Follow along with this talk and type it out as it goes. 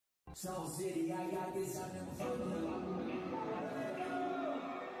Soul City, I got this, I never forget.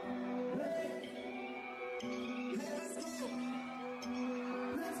 Let's go.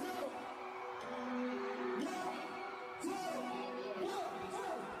 Let's go.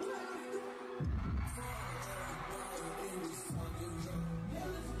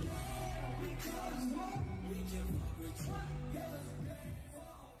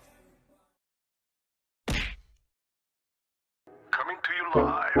 Coming to you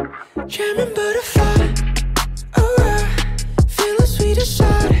live. German butterfly, alright. Feel a sweeter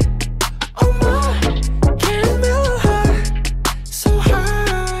side. Oh my, caramel high, so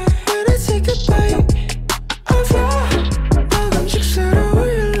high. When I take a bite of ya, 먹음직 새로운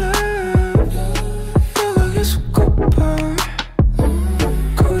your love. 너가 계속 고파.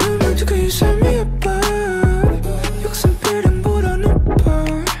 구름을 두고 you set me above. 육선빛보다 높아.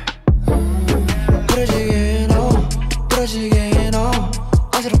 부러지게 해 너, 부러지게 해 너.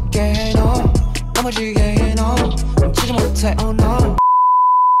 어지럽게 해 너, 넘어지게 해 너. 멈추지 못해 oh no.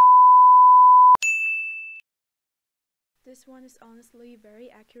 This one is honestly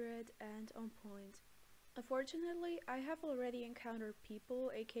very accurate and on point. Unfortunately, I have already encountered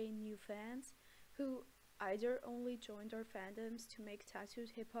people, aka new fans, who either only joined our fandoms to make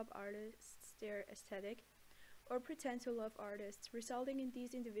tattooed hip-hop artists their aesthetic, or pretend to love artists, resulting in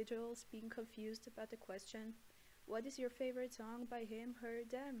these individuals being confused about the question, what is your favorite song by him, her,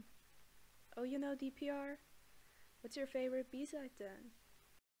 them? Oh, you know DPR? What's your favorite B-side then?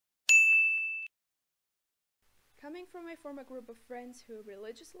 Coming from a former group of friends who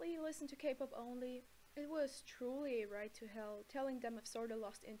religiously listened to K-pop only, it was truly a ride to hell telling them I've sorta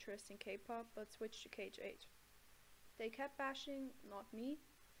lost interest in K-pop but switched to KH. They kept bashing, not me,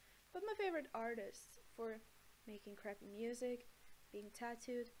 but my favorite artists for making crappy music, being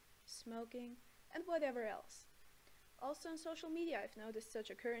tattooed, smoking, and whatever else. Also on social media I've noticed such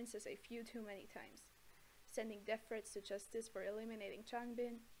occurrences a few too many times. Sending death threats to Justice for eliminating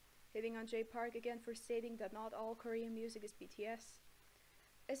Changbin, hitting on J Park again for stating that not all Korean music is BTS.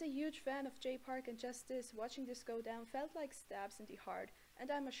 As a huge fan of J Park and Justice, watching this go down felt like stabs in the heart,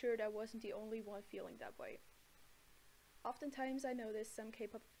 and I'm assured I wasn't the only one feeling that way. Oftentimes I notice some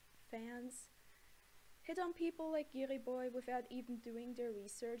K-pop fans hit on people like Giri Boy without even doing their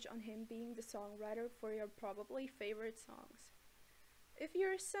research on him being the songwriter for your probably favorite songs. If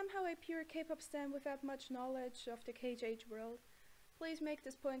you're somehow a pure K-pop stan without much knowledge of the KH world, please make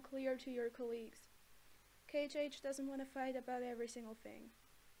this point clear to your colleagues. KH doesn't want to fight about every single thing.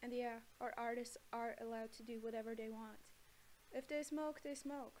 And yeah, our artists are allowed to do whatever they want. If they smoke, they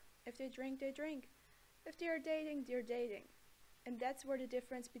smoke. If they drink, they drink. If they are dating, they're dating. And that's where the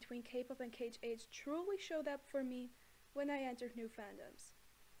difference between K-pop and KH truly showed up for me when I entered new fandoms.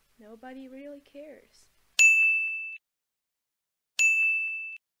 Nobody really cares.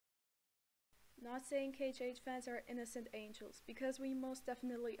 Not saying KH fans are innocent angels, because we most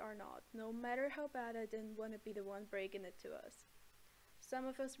definitely are not, no matter how bad I didn't want to be the one breaking it to us. Some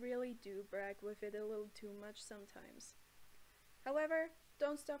of us really do brag with it a little too much sometimes. However,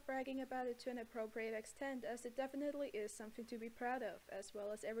 don't stop bragging about it to an appropriate extent, as it definitely is something to be proud of, as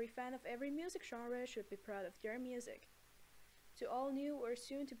well as every fan of every music genre should be proud of their music. To all new or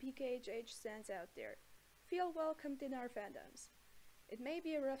soon to be KH stands out there, feel welcomed in our fandoms. It may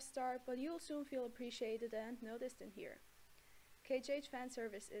be a rough start, but you'll soon feel appreciated and noticed in here. KH fan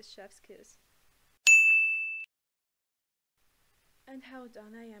service is chef's kiss. And how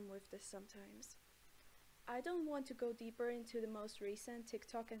done I am with this sometimes. I don't want to go deeper into the most recent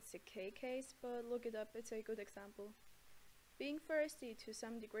TikTok and CK case, but look it up, it's a good example. Being thirsty to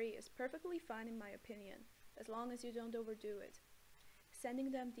some degree is perfectly fine in my opinion, as long as you don't overdo it.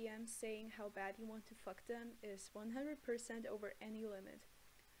 Sending them DMs saying how bad you want to fuck them is 100% over any limit.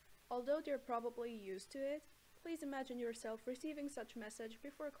 Although they're probably used to it, please imagine yourself receiving such message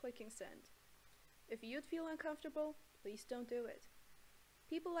before clicking send. If you'd feel uncomfortable, please don't do it.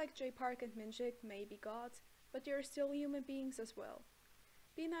 People like J Park and Minjik may be gods, but they are still human beings as well.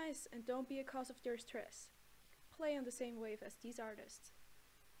 Be nice and don't be a cause of their stress. Play on the same wave as these artists.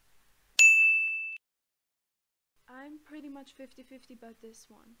 I'm pretty much 50-50 about this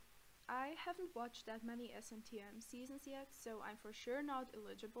one. I haven't watched that many SMTM seasons yet, so I'm for sure not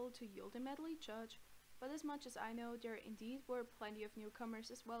eligible to ultimately judge, but as much as I know, there indeed were plenty of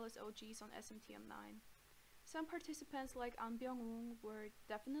newcomers as well as OGs on SMTM 9. Some participants like An Byung-woong were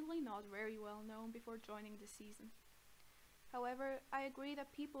definitely not very well known before joining the season. However, I agree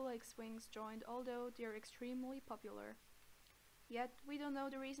that people like Swings joined, although they are extremely popular. Yet, we don't know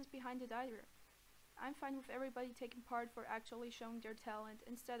the reasons behind it either. I'm fine with everybody taking part for actually showing their talent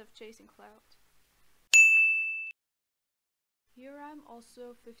instead of chasing clout. Here I'm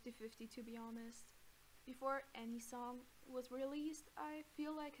also 50-50 to be honest. Before any song was released, I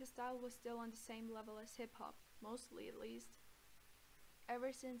feel like his style was still on the same level as hip hop, mostly at least.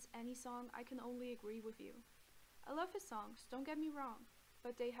 Ever since any song, I can only agree with you. I love his songs, don't get me wrong,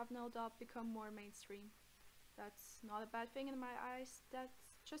 but they have no doubt become more mainstream. That's not a bad thing in my eyes,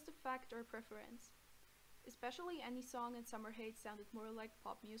 that's just a fact or preference. Especially any song in Summer Hate sounded more like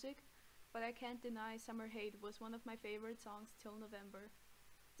pop music, but I can't deny Summer Hate was one of my favorite songs till November.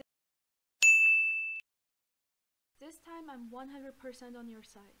 This time I'm 100% on your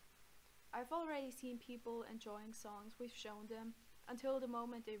side. I've already seen people enjoying songs we've shown them until the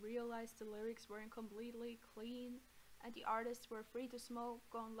moment they realized the lyrics weren't completely clean and the artists were free to smoke,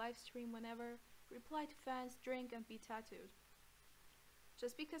 go on livestream whenever, reply to fans, drink and be tattooed.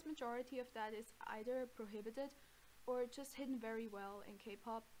 Just because majority of that is either prohibited or just hidden very well in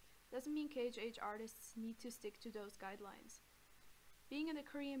K-pop doesn't mean KH artists need to stick to those guidelines. Being in the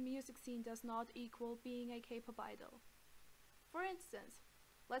Korean music scene does not equal being a K-pop idol. For instance,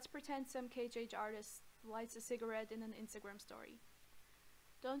 let's pretend some KH artist lights a cigarette in an Instagram story.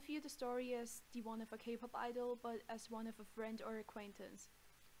 Don't view the story as the one of a K-pop idol, but as one of a friend or acquaintance.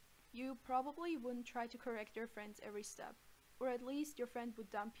 You probably wouldn't try to correct your friends every step, or at least your friend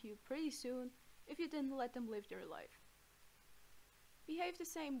would dump you pretty soon if you didn't let them live their life. Behave the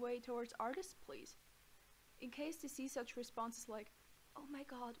same way towards artists, please. In case they see such responses like, "Oh my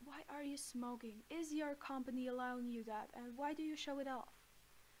god, why are you smoking? Is your company allowing you that, and why do you show it off?"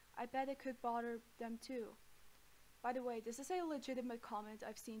 I bet it could bother them too. By the way, this is a legitimate comment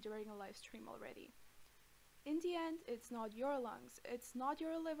I've seen during a live stream already. In the end, it's not your lungs, it's not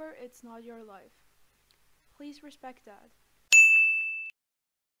your liver, it's not your life. Please respect that.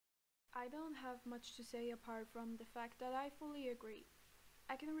 I don't have much to say apart from the fact that I fully agree.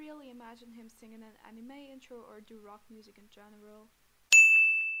 I can really imagine him singing an anime intro or do rock music in general.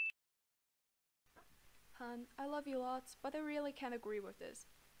 Hun, I love you lots, but I really can't agree with this.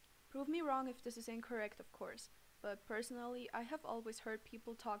 Prove me wrong if this is incorrect, of course, but personally, I have always heard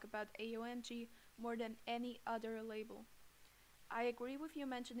people talk about AOMG more than any other label. I agree with you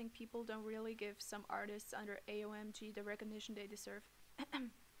mentioning people don't really give some artists under AOMG the recognition they deserve.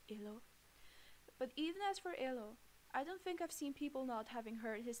 Elo. But even as for Elo, I don't think I've seen people not having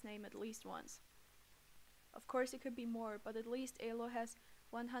heard his name at least once. Of course it could be more, but at least Elo has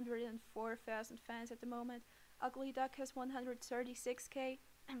 104,000 fans at the moment. Ugly Duck has 136k.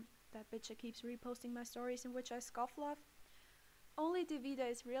 That bitch that keeps reposting my stories in which I scoff laugh. Only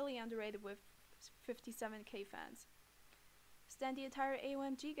Davida is really underrated with 57k fans. Stand the entire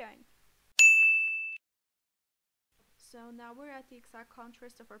AOMG gang. So now we're at the exact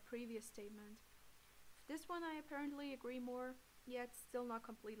contrast of our previous statement. For this one I apparently agree more, yet still not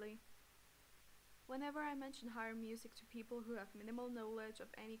completely. Whenever I mention higher music to people who have minimal knowledge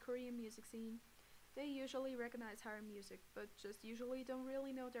of any Korean music scene, they usually recognize higher music, but just usually don't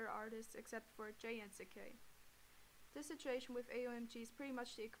really know their artists except for J and CK. This situation with AOMG is pretty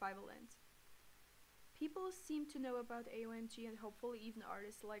much the equivalent. People seem to know about AOMG and hopefully even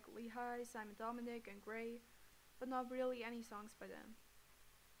artists like Lehigh, Simon Dominic and Gray, but not really any songs by them.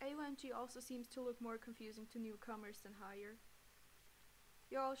 AOMG also seems to look more confusing to newcomers than higher.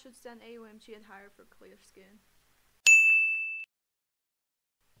 Y'all should stand AOMG and higher for clear skin.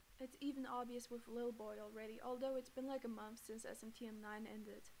 It's even obvious with Lil Boy already, although it's been like a month since SMTM9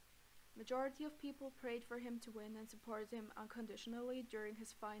 ended. Majority of people prayed for him to win and supported him unconditionally during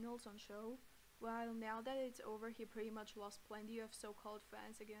his finals on show, while now that it's over he pretty much lost plenty of so-called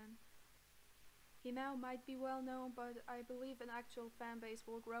fans again. He now might be well known, but I believe an actual fan base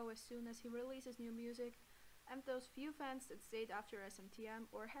will grow as soon as he releases new music, and those few fans that stayed after SMTM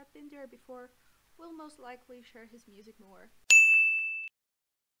or had been there before will most likely share his music more.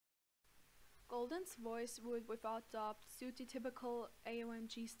 Golden's voice would without doubt suit the typical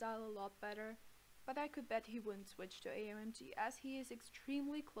AOMG style a lot better, but I could bet he wouldn't switch to AOMG as he is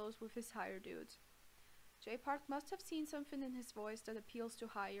extremely close with his higher dudes. J Park must have seen something in his voice that appeals to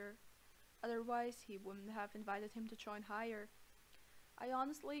higher, otherwise he wouldn't have invited him to join higher. I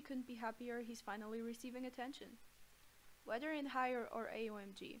honestly couldn't be happier he's finally receiving attention. Whether in higher or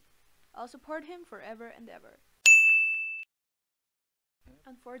AOMG, I'll support him forever and ever.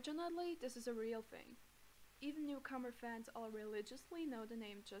 Unfortunately, this is a real thing. Even newcomer fans all religiously know the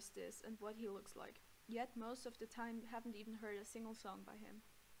name Justice and what he looks like, yet most of the time haven't even heard a single song by him.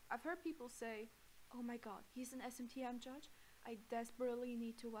 I've heard people say, "Oh my god, he's an SMTM judge? I desperately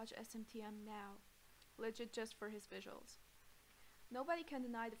need to watch SMTM now." Legit just for his visuals. Nobody can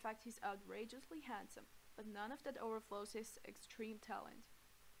deny the fact he's outrageously handsome, but none of that overflows his extreme talent.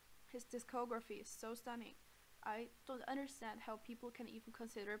 His discography is so stunning, I don't understand how people can even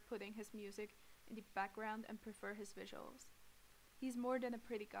consider putting his music in the background and prefer his visuals. He's more than a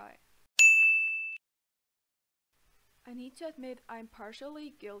pretty guy. I need to admit I'm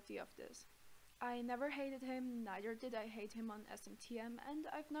partially guilty of this. I never hated him, neither did I hate him on SMTM, and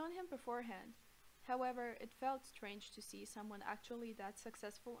I've known him beforehand. However, it felt strange to see someone actually that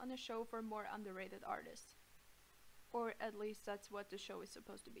successful on a show for more underrated artists. Or at least that's what the show is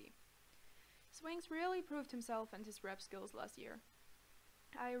supposed to be. Swings really proved himself and his rap skills last year.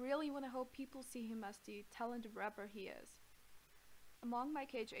 I really want to hope people see him as the talented rapper he is. Among my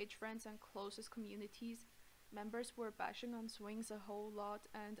KHH friends and closest communities, members were bashing on Swings a whole lot,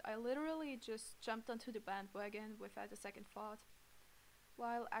 and I literally just jumped onto the bandwagon without a second thought.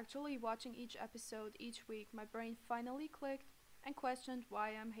 While actually watching each episode each week, my brain finally clicked and questioned why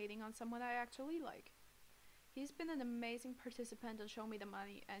I'm hating on someone I actually like. He's been an amazing participant on Show Me the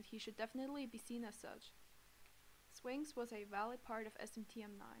Money, and he should definitely be seen as such. Swings was a valid part of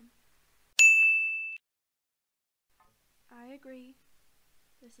SMTM 9. I agree.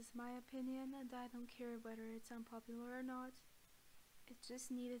 This is my opinion, and I don't care whether it's unpopular or not. It just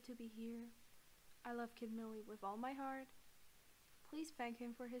needed to be here. I love Kid Millie with all my heart. Please thank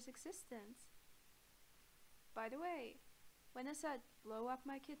him for his existence. By the way, when I said blow up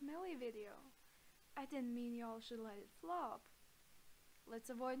my Kid Millie video, I didn't mean y'all should let it flop. Let's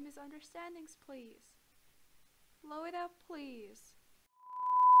avoid misunderstandings, please. Blow it up, please.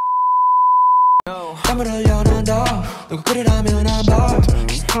 땀을 흘려 난 더 누구 그리라면 안 봐.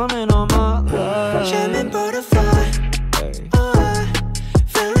 She's coming on